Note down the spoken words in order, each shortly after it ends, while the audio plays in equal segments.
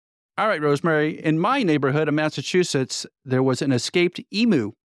All right, Rosemary. In my neighborhood of Massachusetts, there was an escaped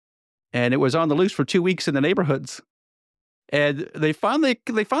emu, and it was on the loose for 2 weeks in the neighborhoods. And they finally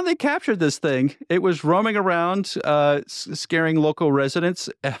captured this thing. It was roaming around, scaring local residents.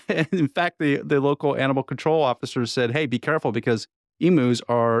 And in fact, the local animal control officer said, "Hey, be careful because emus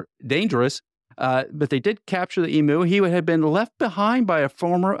are dangerous." But they did capture the emu. He had been left behind by a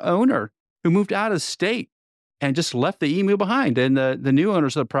former owner who moved out of state and just left the emu behind. And the new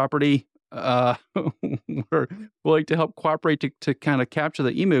owners of the property were willing to help cooperate to kind of capture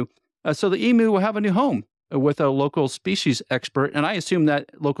the emu. So the emu will have a new home with a local species expert, and I assume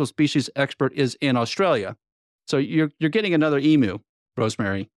that local species expert is in Australia. So you're getting another emu,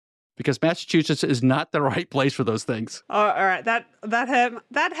 Rosemary, because Massachusetts is not the right place for those things. Oh, all right, that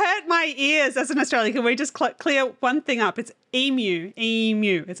hurt my ears as an Australian. Can we just clear one thing up? It's emu.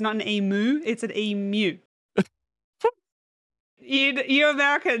 It's not an emu. It's an emu. You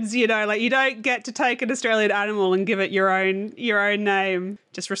Americans, you don't get to take an Australian animal and give it your own name.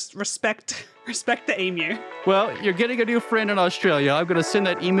 Just respect the emu. Well, you're getting a new friend in Australia. I'm going to send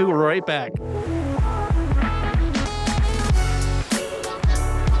that emu right back.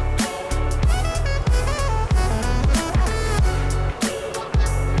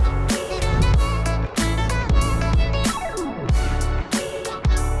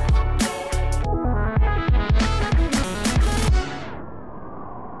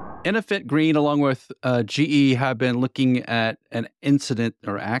 Innofit Green, along with GE, have been looking at an incident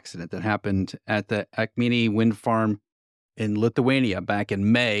or accident that happened at the Akmenė wind farm in Lithuania back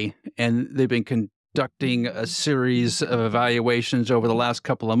in May. And they've been conducting a series of evaluations over the last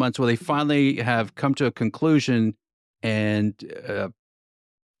couple of months where they finally have come to a conclusion and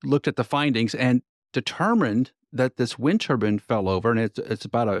looked at the findings and determined that this wind turbine fell over. And it's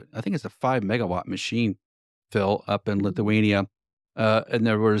about I think it's a 5 megawatt machine, Phil, up in Lithuania. And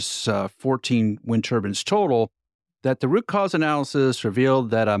there was 14 wind turbines total, that the root cause analysis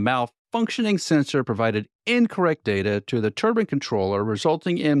revealed that a malfunctioning sensor provided incorrect data to the turbine controller,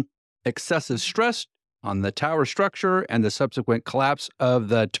 resulting in excessive stress on the tower structure and the subsequent collapse of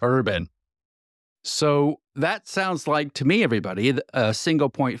the turbine. So that sounds like, to me, everybody, a single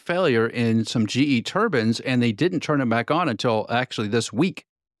point failure in some GE turbines, and they didn't turn them back on until actually this week,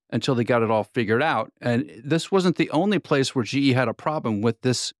 until they got it all figured out. And this wasn't the only place where GE had a problem with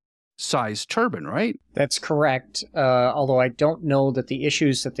this size turbine, right? That's correct. Although I don't know that the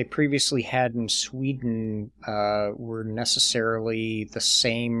issues that they previously had in Sweden were necessarily the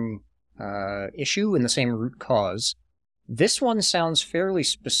same issue and the same root cause. This one sounds fairly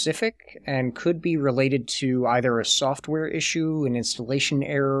specific and could be related to either a software issue, an installation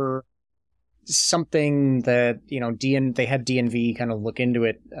error, something that, they had DNV kind of look into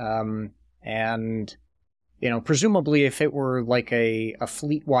it. And, presumably if it were like a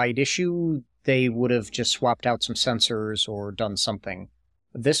fleet-wide issue, they would have just swapped out some sensors or done something.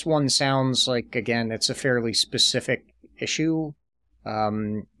 This one sounds like, again, it's a fairly specific issue.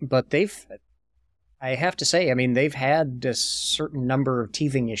 But I have to say, they've had a certain number of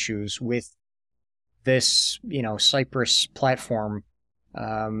teething issues with this, Cypress platform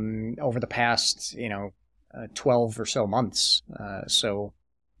over the past, 12 or so months. So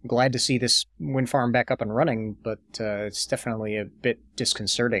glad to see this wind farm back up and running, but it's definitely a bit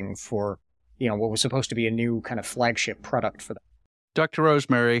disconcerting for, what was supposed to be a new kind of flagship product for them. Dr.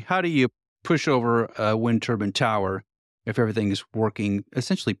 Rosemary, how do you push over a wind turbine tower if everything is working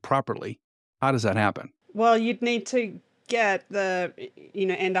essentially properly? How does that happen? Well, you'd need to get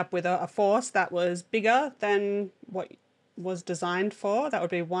end up with a force that was bigger than what was designed for. That would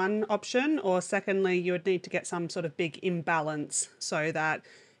be one option. Or secondly, you would need to get some sort of big imbalance so that,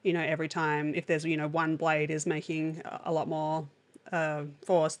 every time if there's, one blade is making a lot more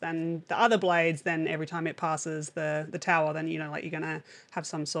force than the other blades, then every time it passes the tower, then, you're going to have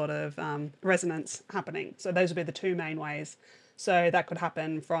some sort of resonance happening. So those would be the two main ways. So that could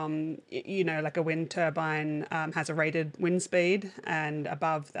happen from, like a wind turbine has a rated wind speed, and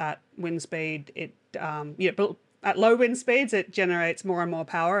above that wind speed, it, but at low wind speeds, it generates more and more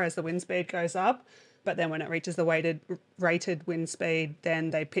power as the wind speed goes up. But then when it reaches the rated wind speed,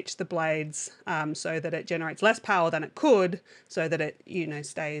 then they pitch the blades so that it generates less power than it could, so that it,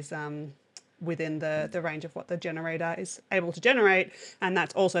 stays within the range of what the generator is able to generate. And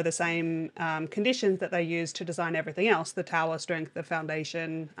that's also the same conditions that they use to design everything else, the tower strength, the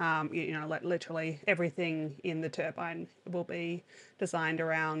foundation, literally everything in the turbine will be designed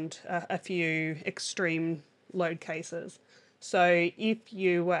around a few extreme load cases. So if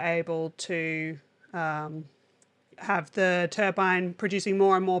you were able to have the turbine producing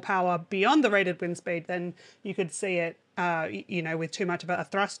more and more power beyond the rated wind speed, then you could see it with too much of a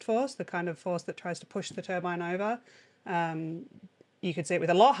thrust force, the kind of force that tries to push the turbine over. You could see it with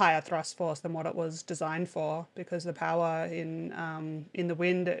a lot higher thrust force than what it was designed for, because the power in the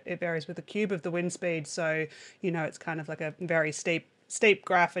wind, it varies with the cube of the wind speed. So, it's kind of like a very steep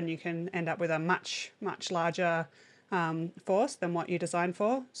graph, and you can end up with a much larger force than what you designed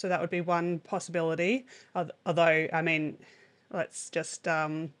for. So that would be one possibility. Although, I mean, let's just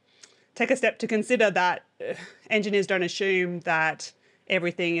take a step to consider that engineers don't assume that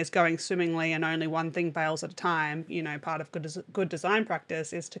everything is going swimmingly and only one thing fails at a time. Part of good design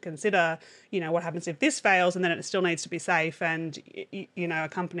practice is to consider, what happens if this fails, and then it still needs to be safe. And, a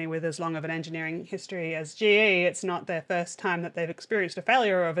company with as long of an engineering history as GE, it's not their first time that they've experienced a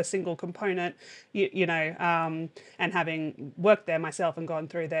failure of a single component, and having worked there myself and gone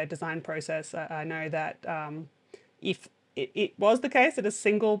through their design process, I know that if it was the case that a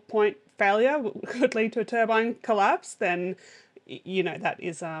single point failure could lead to a turbine collapse, then that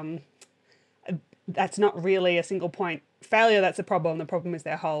is that's not really a single point failure that's a problem. The problem is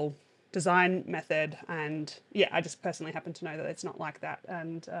their whole design method. And I just personally happen to know that it's not like that.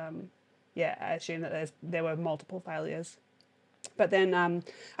 And I assume that there were multiple failures. But then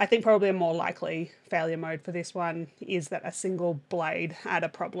I think probably a more likely failure mode for this one is that a single blade had a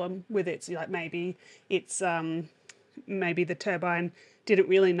problem with its, maybe the turbine didn't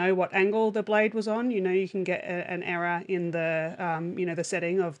really know what angle the blade was on. You can get an error in the, the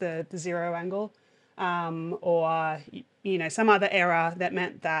setting of the zero angle, or, some other error that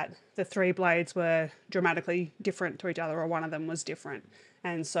meant that the three blades were dramatically different to each other, or one of them was different.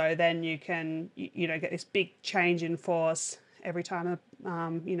 And so then you can, get this big change in force every time,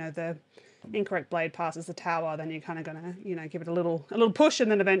 the incorrect blade passes the tower. Then you're kind of going to, give it a little push, and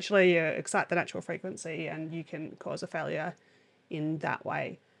then eventually you excite the natural frequency, and you can cause a failure in that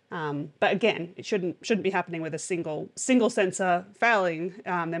way. But again, it shouldn't be happening with a single sensor failing.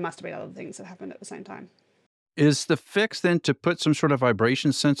 There must have been other things that happened at the same time. Is the fix then to put some sort of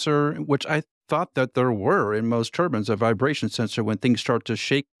vibration sensor, which I thought that there were in most turbines, a vibration sensor when things start to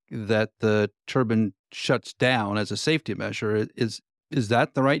shake, that the turbine shuts down as a safety measure? Is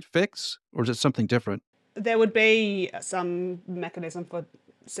that the right fix, or is it something different? There would be some mechanism for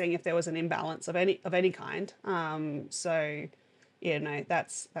seeing if there was an imbalance of any kind.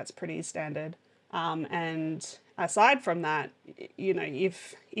 That's pretty standard. And aside from that,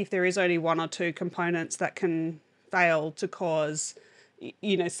 if there is only one or two components that can fail to cause,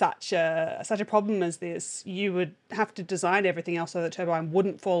 such a problem as this, you would have to design everything else so the turbine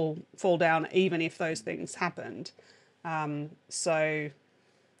wouldn't fall down, even if those things happened. There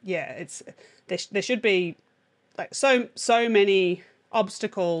should be like so many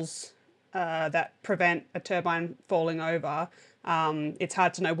obstacles that prevent a turbine falling over. It's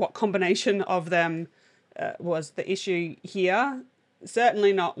hard to know what combination of them was the issue here.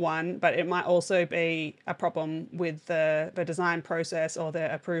 Certainly not one, but it might also be a problem with the design process or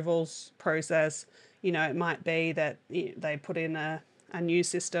the approvals process. It might be that they put in a new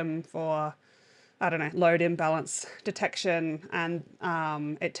system for, I don't know, load imbalance detection, and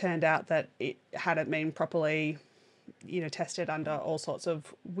it turned out that it hadn't been properly, tested under all sorts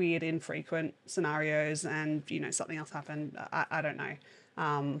of weird, infrequent scenarios, and something else happened. I don't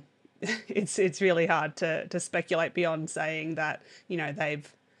know. It's really hard to speculate beyond saying that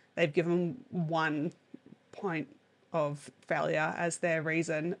they've given one point of failure as their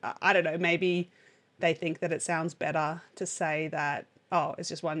reason. I don't know. Maybe they think that it sounds better to say that, oh, it's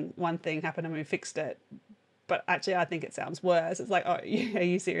just one thing happened and we fixed it. But actually, I think it sounds worse. It's like, oh, are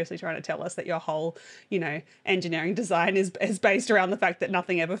you seriously trying to tell us that your whole, engineering design is based around the fact that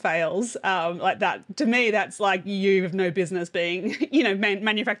nothing ever fails? Like that, to me, that's like you have no business being,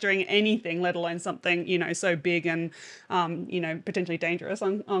 manufacturing anything, let alone something, so big and, potentially dangerous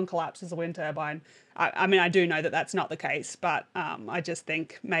on collapse as a wind turbine. I mean, I do know that that's not the case, but I just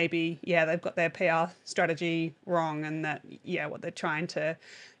think maybe, they've got their PR strategy wrong, and that, what they're trying to,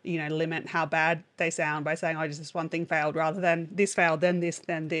 limit how bad they sound by saying, oh, just this one thing failed, rather than this failed, then this,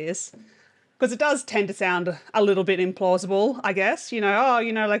 then this. Because it does tend to sound a little bit implausible, I guess,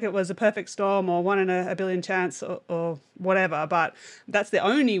 like it was a perfect storm or one in a billion chance or whatever. But that's the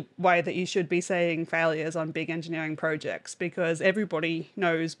only way that you should be saying failures on big engineering projects, because everybody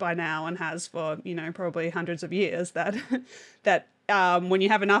knows by now, and has for, probably hundreds of years, that when you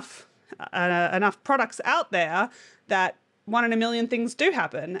have enough products out there, that 1 in a million things do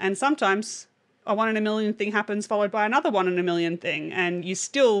happen. And sometimes a 1 in a million thing happens followed by another 1 in a million thing, and you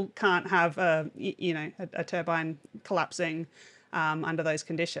still can't have a turbine collapsing under those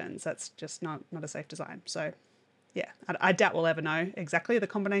conditions. That's just not a safe design. So I doubt we'll ever know exactly the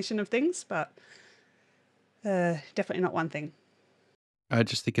combination of things, but Definitely not one thing. I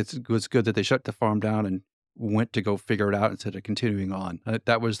just think it was good that they shut the farm down and went to go figure it out instead of continuing on.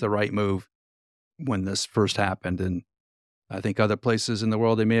 That was the right move when this first happened. And I think other places in the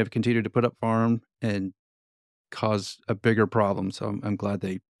world, they may have continued to put up farm and cause a bigger problem. So I'm glad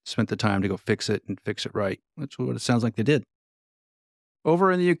they spent the time to go fix it and fix it right. That's what it sounds like they did.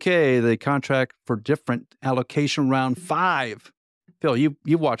 Over in the UK, the contract for different allocation round 5. Phil, you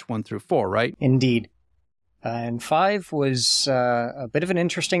watched 1 through 4, right? Indeed. And 5 was a bit of an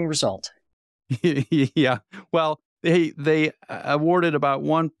interesting result. Yeah. Well, they awarded about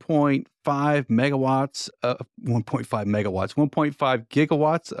 1.5 gigawatts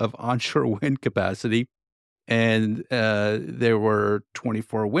of onshore wind capacity. And there were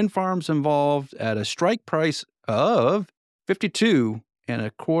 24 wind farms involved at a strike price of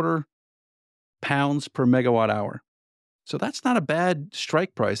 52.25 pounds per megawatt hour. So that's not a bad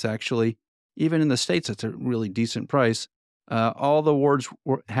strike price, actually. Even in the States, it's a really decent price. All the awards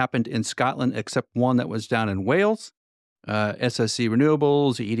happened in Scotland, except one that was down in Wales. SSE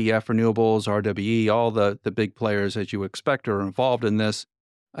Renewables, EDF Renewables, RWE, all the big players, as you expect, are involved in this.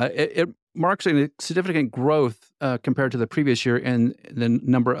 It marks a significant growth compared to the previous year in the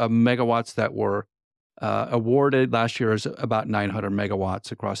number of megawatts that were awarded. Last year is about 900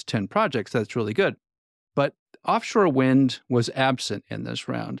 megawatts across 10 projects. That's really good. But offshore wind was absent in this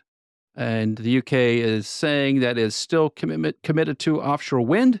round. And the UK is saying that is still committed to offshore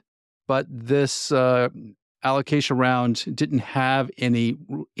wind, but this allocation round didn't have any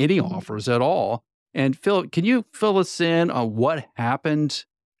offers at all. And Phil, can you fill us in on what happened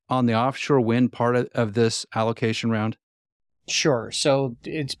on the offshore wind part of this allocation round? Sure. So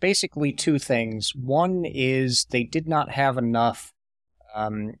it's basically 2 things. One is they did not have enough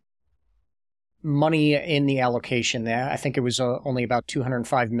money in the allocation there. I think it was only about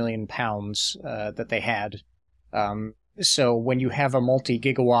 205 million pounds that they had. So when you have a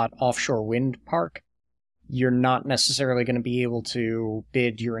multi-gigawatt offshore wind park, you're not necessarily going to be able to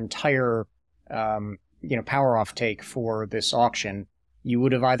bid your entire power offtake for this auction. You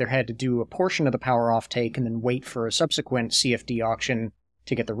would have either had to do a portion of the power offtake and then wait for a subsequent CFD auction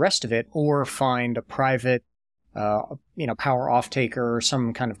to get the rest of it, or find a private power offtaker or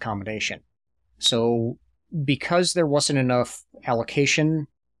some kind of combination. So because there wasn't enough allocation,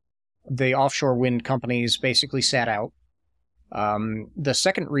 the offshore wind companies basically sat out. The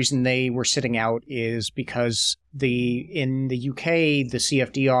second reason they were sitting out is because in the UK, the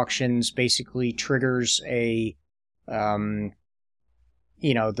CFD auctions basically triggers a one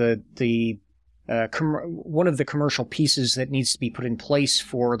of the commercial pieces that needs to be put in place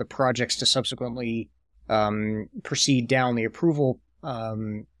for the projects to subsequently proceed down the approval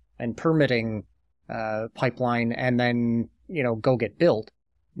and permitting pipeline, and then go get built.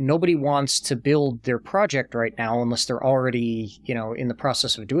 Nobody wants to build their project right now unless they're already in the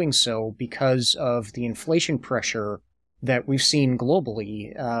process of doing so, because of the inflation pressure that we've seen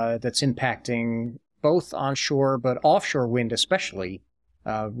globally that's impacting both onshore but offshore wind especially.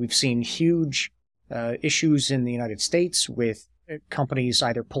 We've seen huge issues in the United States with companies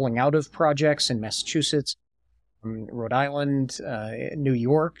either pulling out of projects in Massachusetts, Rhode Island, New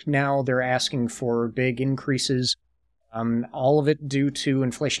York. Now they're asking for big increases, all of it due to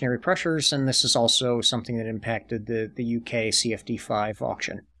inflationary pressures, and this is also something that impacted the UK CFD5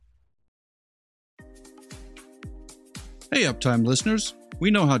 auction. Hey, Uptime listeners.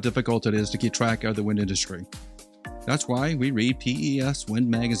 We know how difficult it is to keep track of the wind industry. That's why we read PES Wind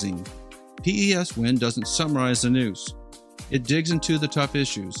magazine. PES Wind doesn't summarize the news. It digs into the tough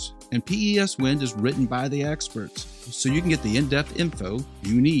issues, and PES Wind is written by the experts, so you can get the in-depth info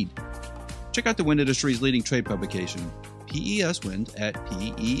you need. Check out the wind industry's leading trade publication, PES Wind, at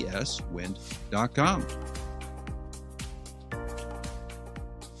peswind.com.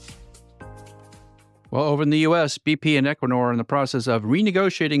 Well, over in the U.S., BP and Equinor are in the process of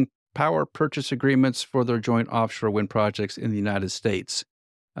renegotiating power purchase agreements for their joint offshore wind projects in the United States.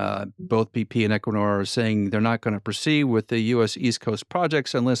 Both BP and Equinor are saying they're not going to proceed with the U.S. East Coast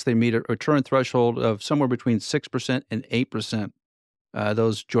projects unless they meet a return threshold of somewhere between 6% and 8%.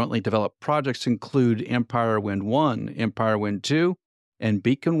 Those jointly developed projects include Empire Wind 1, Empire Wind 2, and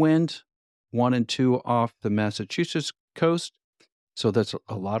Beacon Wind 1 and 2 off the Massachusetts coast. So that's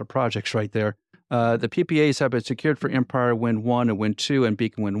a lot of projects right there. The PPAs have been secured for Empire Wind 1 and Wind 2 and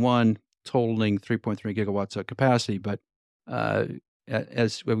Beacon Wind 1, totaling 3.3 gigawatts of capacity. But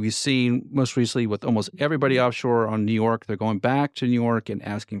as we've seen most recently with almost everybody offshore on New York, they're going back to New York and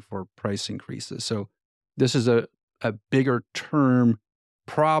asking for price increases. So this is a bigger term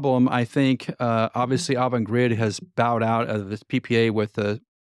problem, I think. Obviously, Avangrid has bowed out of this PPA with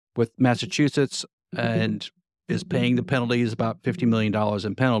Massachusetts. and is paying the penalties, about $50 million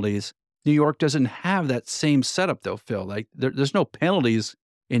in penalties. New York doesn't have that same setup, though, Phil. Like there's no penalties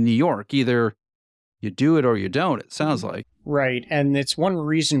in New York. Either you do it or you don't, it sounds like. Right. And it's one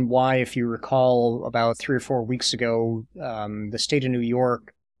reason why, if you recall, about 3 or 4 weeks ago, the state of New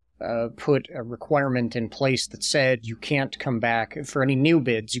York put a requirement in place that said you can't come back for any new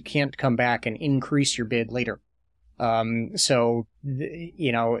bids. You can't come back and increase your bid later. So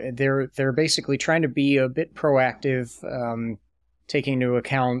they're basically trying to be a bit proactive, taking into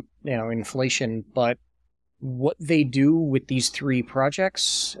account inflation. But what they do with these 3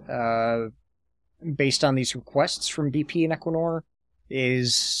 projects, based on these requests from BP and Equinor,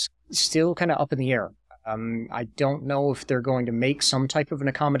 is still kind of up in the air. I don't know if they're going to make some type of an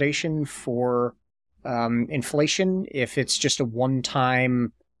accommodation for inflation, if it's just a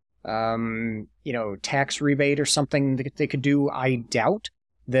one-time, tax rebate or something that they could do. I doubt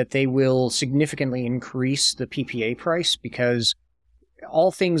that they will significantly increase the PPA price, because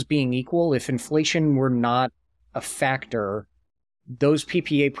all things being equal, if inflation were not a factor, those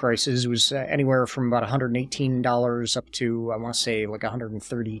PPA prices was anywhere from about $118 up to, I want to say, like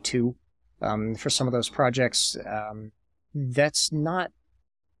 $132 for some of those projects. That's not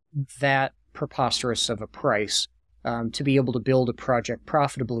that preposterous of a price to be able to build a project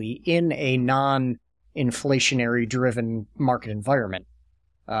profitably in a non-inflationary driven market environment.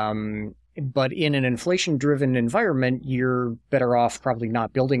 But in an inflation-driven environment, you're better off probably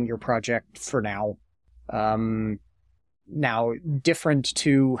not building your project for now. Now, different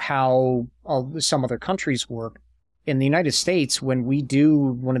to how some other countries work, in the United States, when we do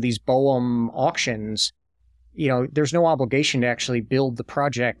one of these BOEM auctions, there's no obligation to actually build the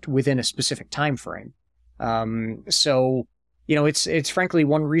project within a specific time frame. So it's frankly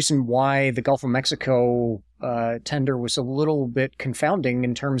one reason why the Gulf of Mexico tender was a little bit confounding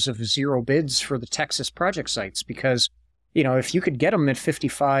in terms of 0 bids for the Texas project sites, because if you could get them at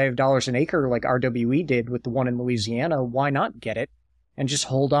 $55 an acre like RWE did with the one in Louisiana, why not get it and just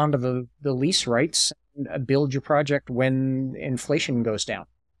hold on to the lease rights and build your project when inflation goes down?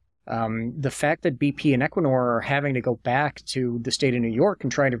 The fact that BP and Equinor are having to go back to the state of New York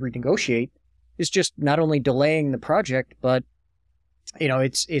and try to renegotiate is just not only delaying the project, but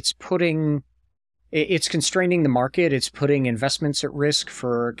it's constraining the market. It's putting investments at risk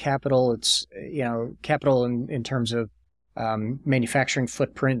for capital. It's capital in terms of manufacturing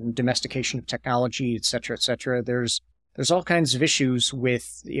footprint and domestication of technology, et cetera, et cetera. There's all kinds of issues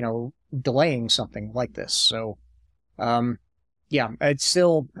with delaying something like this. So it's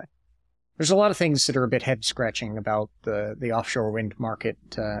still, there's a lot of things that are a bit head scratching about the offshore wind market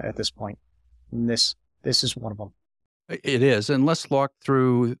at this point. And this is one of them. It is. And let's walk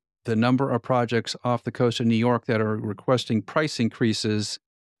through the number of projects off the coast of New York that are requesting price increases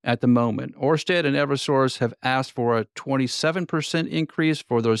at the moment. Ørsted and Eversource have asked for a 27% increase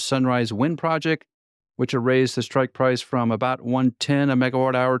for their Sunrise Wind project, which will raise the strike price from about $110 a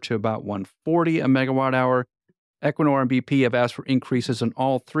megawatt hour to about $140 a megawatt hour. Equinor and BP have asked for increases in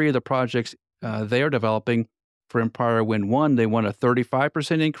all 3 of the projects they are developing. For Empire Wind 1, they want a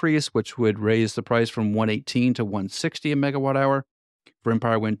 35% increase, which would raise the price from $118 to $160 a megawatt hour. For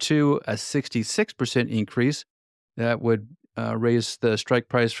Empire Wind 2, a 66% increase. That would raise the strike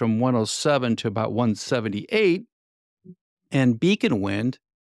price from $107 to about $178. And Beacon Wind,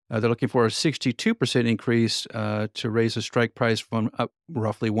 they're looking for a 62% increase to raise the strike price from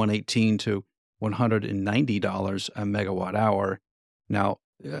roughly $118 to $190 a megawatt hour. Now,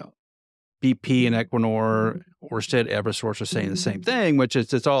 BP and Equinor, Ørsted, Eversource are saying the same thing, which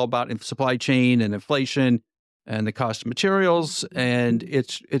is it's all about supply chain and inflation and the cost of materials, and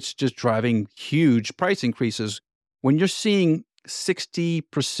it's just driving huge price increases. When you're seeing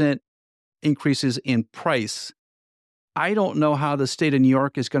 60% increases in price, I don't know how the state of New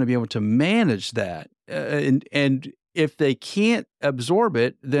York is going to be able to manage that. And if they can't absorb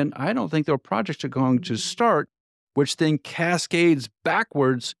it, then I don't think their projects are going to start, which then cascades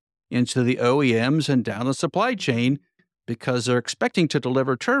backwards into the OEMs and down the supply chain, because they're expecting to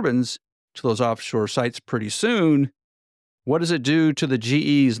deliver turbines to those offshore sites pretty soon. What does it do to the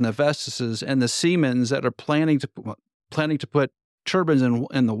GEs and the Vestises and the Siemens that are planning to put turbines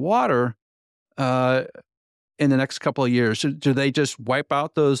in the water in the next couple of years? Do they just wipe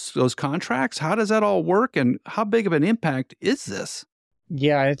out those contracts? How does that all work, and how big of an impact is this?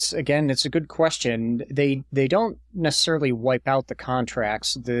 Yeah, it's a good question. They don't necessarily wipe out the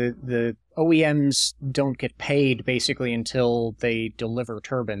contracts. The OEMs don't get paid basically until they deliver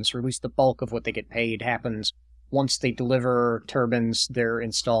turbines, or at least the bulk of what they get paid happens once they deliver turbines. They're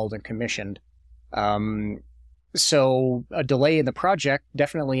installed and commissioned. So a delay in the project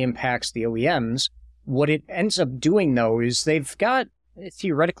definitely impacts the OEMs, What it ends up doing, though, is they've got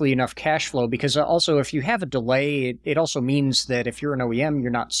theoretically enough cash flow, because also if you have a delay, it also means that if you're an OEM, you're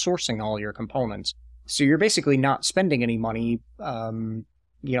not sourcing all your components. So you're basically not spending any money,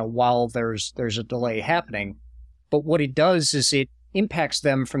 while there's a delay happening. But what it does is it impacts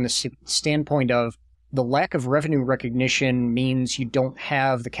them from the standpoint of the lack of revenue recognition means you don't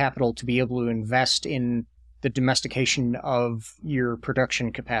have the capital to be able to invest in the domestication of your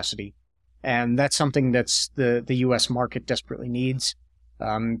production capacity. And that's something that's the U.S. market desperately needs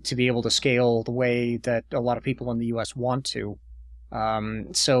to be able to scale the way that a lot of people in the U.S. want to.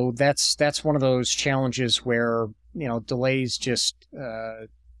 So that's one of those challenges where, delays just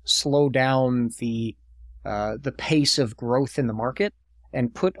slow down the pace of growth in the market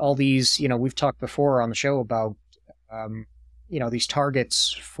and put all these, we've talked before on the show about, these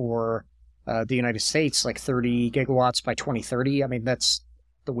targets for the United States, like 30 gigawatts by 2030. I mean, that's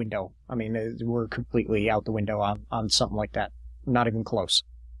the window. I mean, we're completely out the window on something like that. Not even close.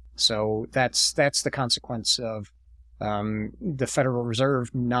 So that's the consequence of the Federal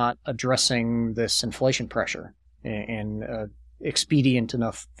Reserve not addressing this inflation pressure in expedient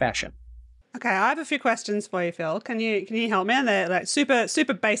enough fashion. Okay, I have a few questions for you, Phil. Can you help me? And they're like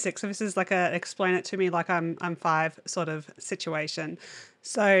super basic. So this is like a explain it to me like I'm five sort of situation.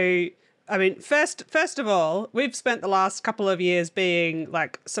 So I mean, first of all, we've spent the last couple of years being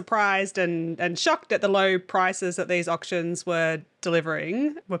like surprised and shocked at the low prices that these auctions were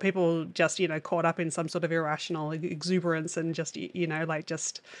delivering, where people just, caught up in some sort of irrational exuberance and just,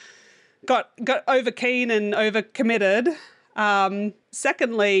 just got over keen and over committed.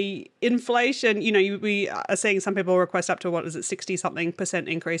 Secondly, inflation, we are seeing some people request up to 60-something%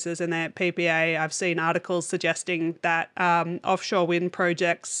 increases in their PPA. I've seen articles suggesting that offshore wind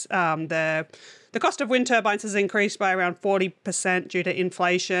projects, the cost of wind turbines has increased by around 40% due to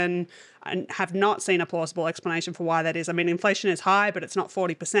inflation, and have not seen a plausible explanation for why that is. I mean, inflation is high, but it's not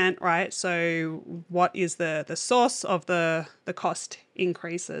 40%, right? So what is the source of the cost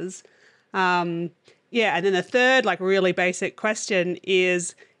increases? Yeah, and then the third, really basic question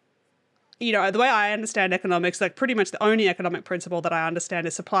is, the way I understand economics, pretty much the only economic principle that I understand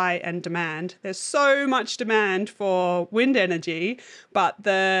is supply and demand. There's so much demand for wind energy, but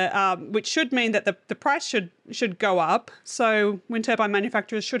which should mean that the price should go up. So wind turbine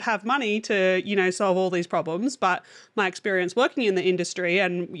manufacturers should have money to, solve all these problems. But my experience working in the industry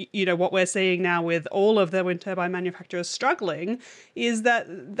and, what we're seeing now with all of the wind turbine manufacturers struggling is that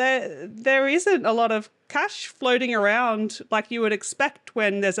there isn't a lot of cash floating around like you would expect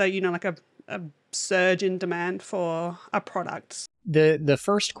when there's a surge in demand for a product. The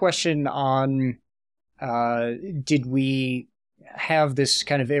first question on did we have this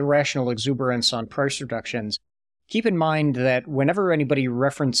kind of irrational exuberance on price reductions, keep in mind that whenever anybody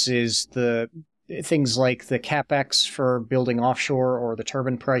references the things like the capex for building offshore or the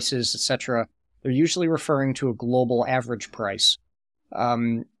turbine prices, etc., they're usually referring to a global average price.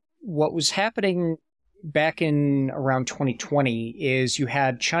 What was happening back in around 2020 is you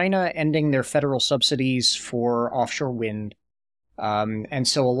had China ending their federal subsidies for offshore wind. And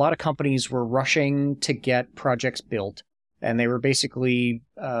so a lot of companies were rushing to get projects built, and they were basically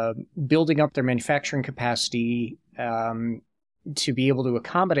building up their manufacturing capacity to be able to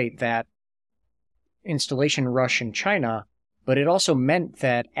accommodate that installation rush in China. But it also meant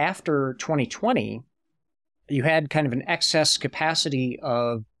that after 2020, you had kind of an excess capacity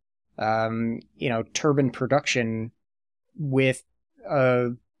of turbine production with a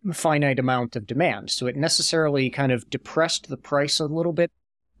finite amount of demand. So it necessarily kind of depressed the price a little bit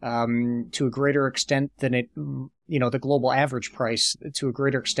to a greater extent than it, the global average price to a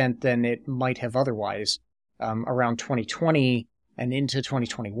greater extent than it might have otherwise around 2020 and into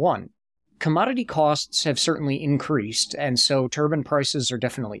 2021. Commodity costs have certainly increased, and so turbine prices are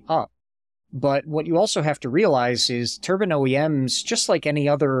definitely up. But what you also have to realize is turbine OEMs, just like any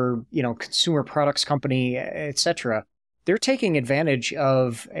other, consumer products company, etc., they're taking advantage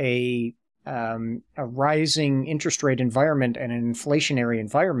of a rising interest rate environment and an inflationary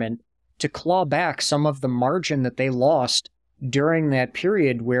environment to claw back some of the margin that they lost during that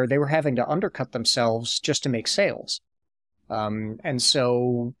period where they were having to undercut themselves just to make sales. And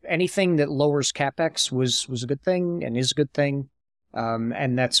so anything that lowers capex was a good thing and is a good thing,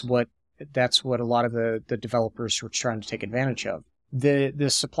 and that's what a lot of the developers were trying to take advantage of. The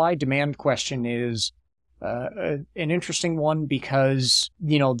supply-demand question is an interesting one because,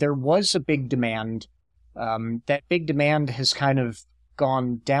 there was a big demand. That big demand has kind of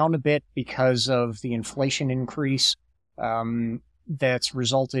gone down a bit because of the inflation increase that's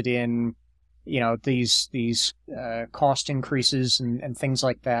resulted in, these cost increases and things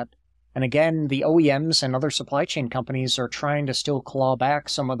like that. And again, the OEMs and other supply chain companies are trying to still claw back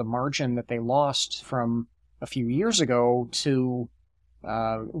some of the margin that they lost from a few years ago to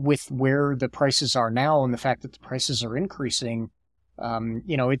with where the prices are now and the fact that the prices are increasing.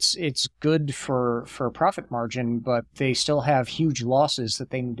 It's good for profit margin, but they still have huge losses that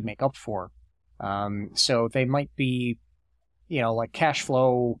they need to make up for. So they might be, like cash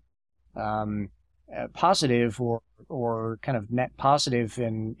flow positive or kind of net positive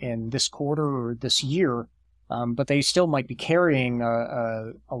in this quarter or this year, but they still might be carrying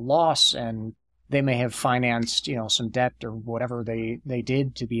a loss, and they may have financed some debt or whatever they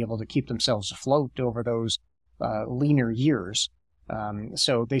did to be able to keep themselves afloat over those leaner years.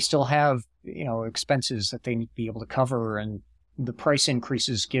 So they still have expenses that they need to be able to cover, and the price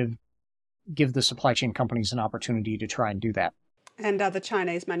increases give the supply chain companies an opportunity to try and do that. And are the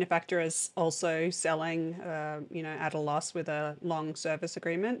Chinese manufacturers also selling, at a loss with a long service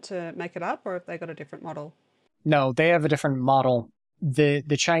agreement to make it up, or have they got a different model? No, they have a different model. The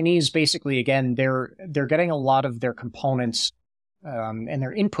Chinese basically, again, they're getting a lot of their components and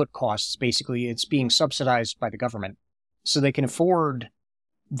their input costs. Basically, it's being subsidized by the government, so they can afford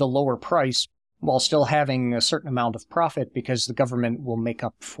the lower price while still having a certain amount of profit because the government will make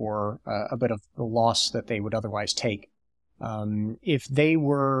up for a bit of the loss that they would otherwise take. If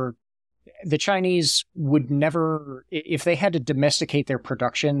the Chinese would never, if they had to domesticate their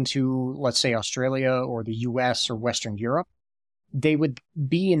production to, let's say, Australia or the US or Western Europe, they would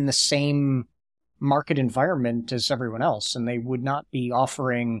be in the same market environment as everyone else, and they would not be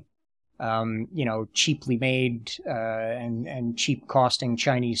offering, cheaply made and cheap costing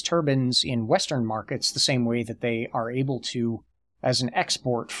Chinese turbines in Western markets the same way that they are able to as an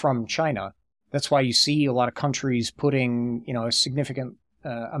export from China. That's why you see a lot of countries putting, a significant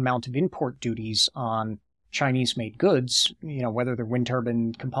amount of import duties on Chinese-made goods, whether they're wind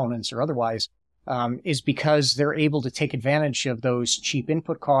turbine components or otherwise, is because they're able to take advantage of those cheap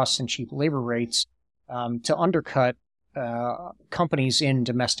input costs and cheap labor rates to undercut companies in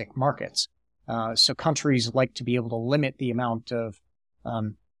domestic markets. So countries like to be able to limit the amount of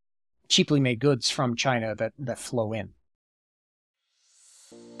cheaply made goods from China that flow in.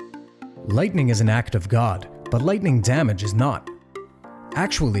 Lightning is an act of God, but lightning damage is not.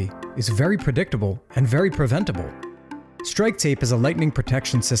 Actually, it's very predictable and very preventable. Strike Tape is a lightning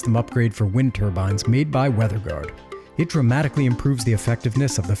protection system upgrade for wind turbines made by WeatherGuard. It dramatically improves the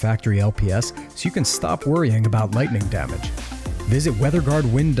effectiveness of the factory LPS so you can stop worrying about lightning damage. Visit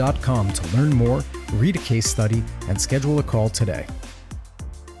weatherguardwind.com to learn more, read a case study, and schedule a call today.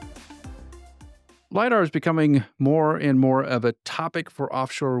 Lidar is becoming more and more of a topic for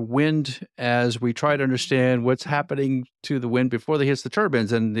offshore wind as we try to understand what's happening to the wind before they hits the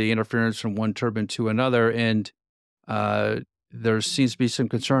turbines and the interference from one turbine to another. And there seems to be some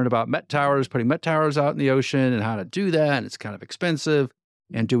concern about putting Met towers out in the ocean and how to do that. And it's kind of expensive.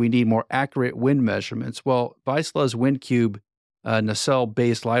 And do we need more accurate wind measurements? Well, Vaisala's WindCube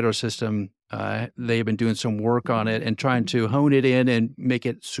nacelle-based Lidar system, they've been doing some work on it and trying to hone it in and make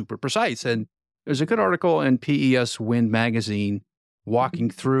it super precise. And there's a good article in PES Wind magazine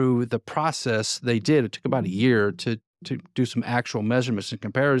walking through the process they did. It took about a year to do some actual measurements and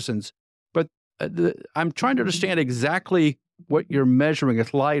comparisons. But I'm trying to understand exactly what you're measuring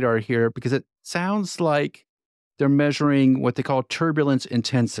with LiDAR here, because it sounds like they're measuring what they call turbulence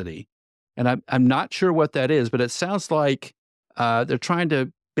intensity. And I'm not sure what that is, but it sounds like they're trying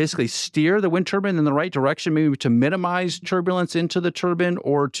to basically steer the wind turbine in the right direction, maybe to minimize turbulence into the turbine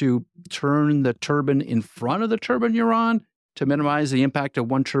or to turn the turbine in front of the turbine you're on to minimize the impact that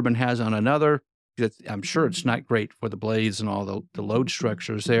one turbine has on another. I'm sure it's not great for the blades and all the load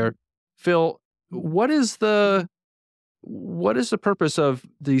structures there. Phil, what is the purpose of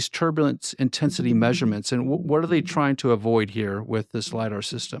these turbulence intensity measurements, and what are they trying to avoid here with this LiDAR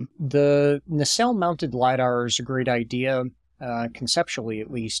system? The nacelle-mounted LiDAR is a great idea. Conceptually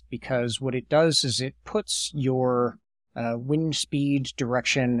at least, because what it does is it puts your wind speed,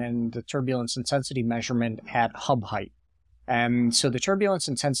 direction, and the turbulence intensity measurement at hub height. And so the turbulence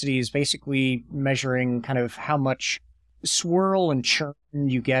intensity is basically measuring kind of how much swirl and churn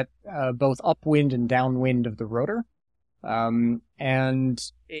you get both upwind and downwind of the rotor.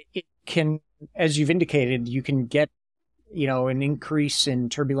 And it can, as you've indicated, you can get an increase in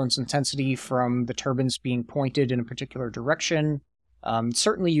turbulence intensity from the turbines being pointed in a particular direction.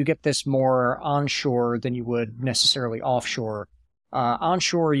 Certainly you get this more onshore than you would necessarily offshore.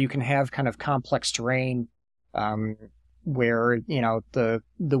 Onshore, you can have kind of complex terrain where, the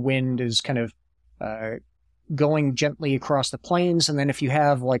wind is kind of going gently across the plains, and then if you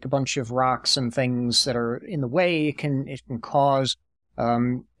have like a bunch of rocks and things that are in the way, it can cause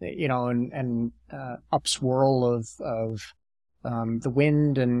and upswirl of the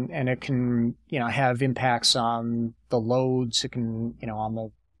wind, and it can, have impacts on the loads. It can, on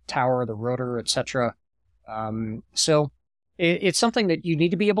the tower, the rotor, etc. So it's something that you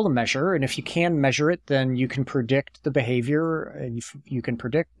need to be able to measure, and if you can measure it, then you can predict the behavior, and if you can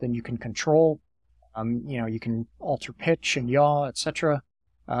predict, then you can control. You can alter pitch and yaw, etc.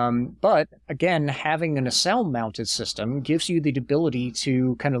 But again, having a nacelle-mounted system gives you the ability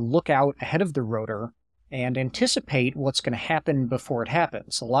to kind of look out ahead of the rotor and anticipate what's going to happen before it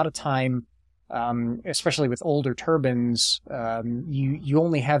happens. A lot of time, especially with older turbines, you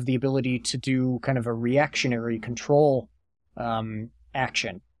only have the ability to do kind of a reactionary control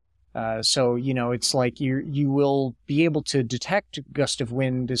action. So it's like you will be able to detect a gust of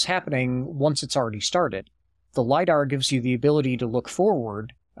wind is happening once it's already started. The Lidar gives you the ability to look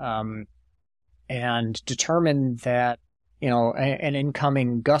forward and determine that an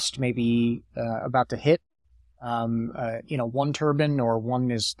incoming gust may be about to hit one turbine, or one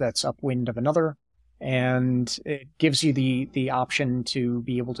that's upwind of another, and it gives you the option to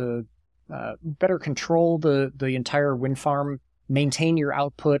be able to better control the entire wind farm, maintain your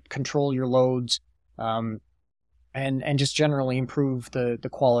output, control your loads, and just generally improve the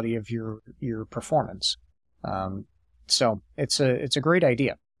quality of your performance. So it's a great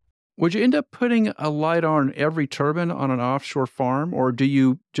idea. Would you end up putting a LiDAR in every turbine on an offshore farm, or do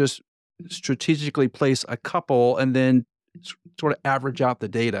you just strategically place a couple and then sort of average out the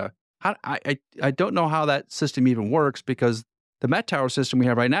data? I don't know how that system even works, because the Met Tower system we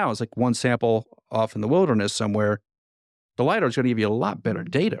have right now is like one sample off in the wilderness somewhere. The LiDAR is going to give you a lot better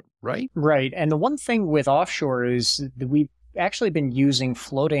data, right? Right. And the one thing with offshore is that we've actually been using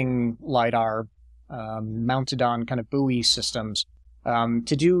floating LiDAR mounted on kind of buoy systems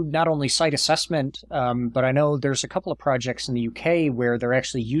to do not only site assessment, but I know there's a couple of projects in the UK where they're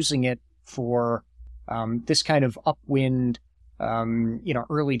actually using it for this kind of upwind,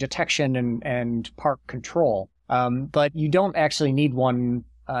 early detection and park control. But you don't actually need one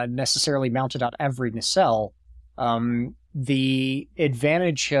necessarily mounted on every nacelle. The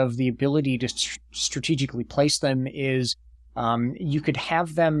advantage of the ability to strategically place them is you could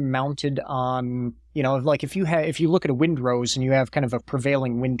have them mounted on, like if you look at a windrows and you have kind of a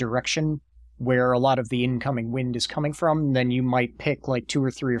prevailing wind direction where a lot of the incoming wind is coming from, then you might pick like 2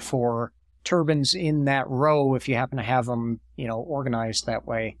 or 3 or 4 turbines in that row if you happen to have them, organized that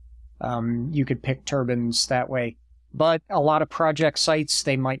way. You could pick turbines that way. But a lot of project sites,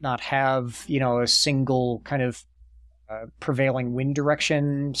 they might not have, a single kind of prevailing wind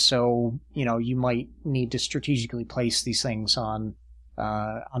direction. So, you might need to strategically place these things on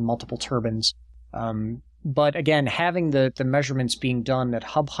multiple turbines. But again, having the measurements being done at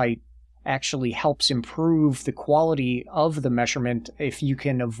hub height actually helps improve the quality of the measurement if you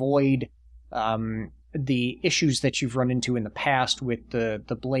can avoid the issues that you've run into in the past with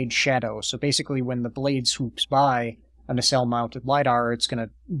the blade shadow. So basically, when the blade swoops by a nacelle-mounted LiDAR, it's going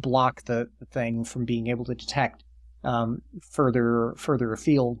to block the thing from being able to detect further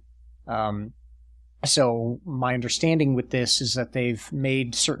afield. So my understanding with this is that they've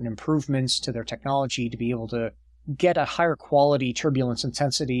made certain improvements to their technology to be able to get a higher quality turbulence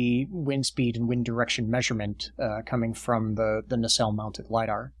intensity, wind speed, and wind direction measurement coming from the nacelle-mounted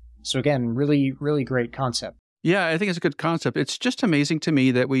LiDAR. So again, really, really great concept. Yeah, I think it's a good concept. It's just amazing to me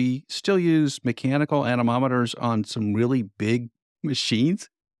that we still use mechanical anemometers on some really big machines.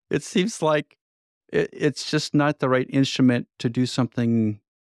 It seems like it's just not the right instrument to do something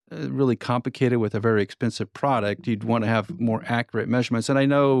really complicated with a very expensive product. You'd want to have more accurate measurements. And I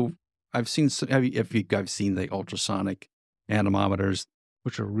know I've seen if you guys seen the ultrasonic anemometers,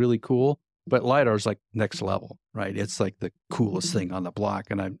 which are really cool. But LiDAR is like next level, right? It's like the coolest thing on the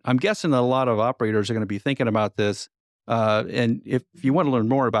block. And I'm guessing a lot of operators are going to be thinking about this. And if you want to learn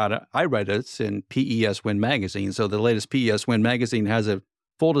more about it, I read it in PES Wind Magazine. So the latest PES Wind Magazine has a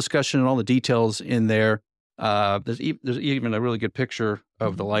full discussion and all the details in there. There's even a really good picture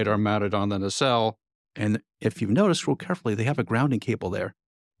of the LiDAR mounted on the nacelle. And if you've noticed real carefully, they have a grounding cable there.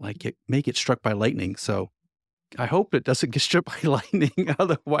 Like it may get struck by lightning. So I hope it doesn't get struck by lightning.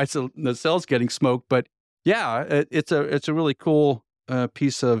 Otherwise, the nacelle's getting smoked. But yeah, it's a really cool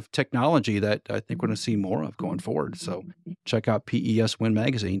piece of technology that I think we're going to see more of going forward. So check out PES Wind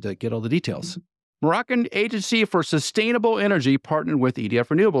Magazine to get all the details. Moroccan Agency for Sustainable Energy partnered with EDF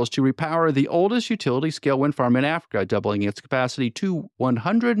Renewables to repower the oldest utility-scale wind farm in Africa, doubling its capacity to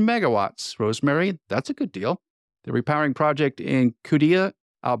 100 megawatts. Rosemary, that's a good deal. The repowering project in Koudia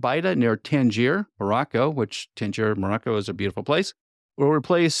Al Baida near Tangier, Morocco, which Tangier, Morocco is a beautiful place, will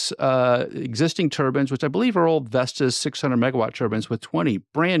replace existing turbines, which I believe are old Vestas 600 megawatt turbines, with 20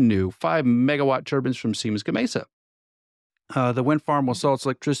 brand new 5 megawatt turbines from Siemens Gamesa. The wind farm will sell its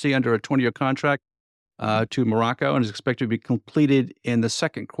electricity under a 20-year contract to Morocco and is expected to be completed in the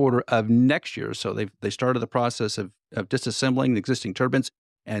second quarter of next year. So they started the process of disassembling the existing turbines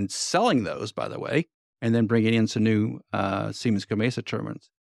and selling those, by the way, and then bringing in some new Siemens Gamesa turbines.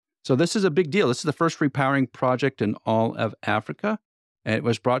 So this is a big deal. This is the first repowering project in all of Africa. And it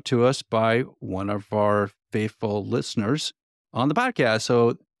was brought to us by one of our faithful listeners on the podcast.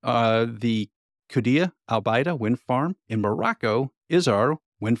 So the Qudiyah Al Baida wind farm in Morocco is our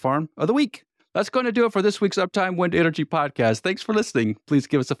wind farm of the week. That's going to do it for this week's Uptime Wind Energy Podcast. Thanks for listening. Please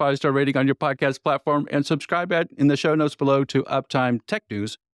give us a 5-star rating on your podcast platform and subscribe in the show notes below to Uptime Tech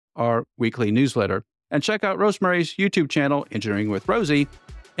News, our weekly newsletter. And check out Rosemary's YouTube channel, Engineering with Rosie.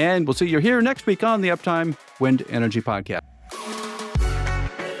 And we'll see you here next week on the Uptime Wind Energy Podcast.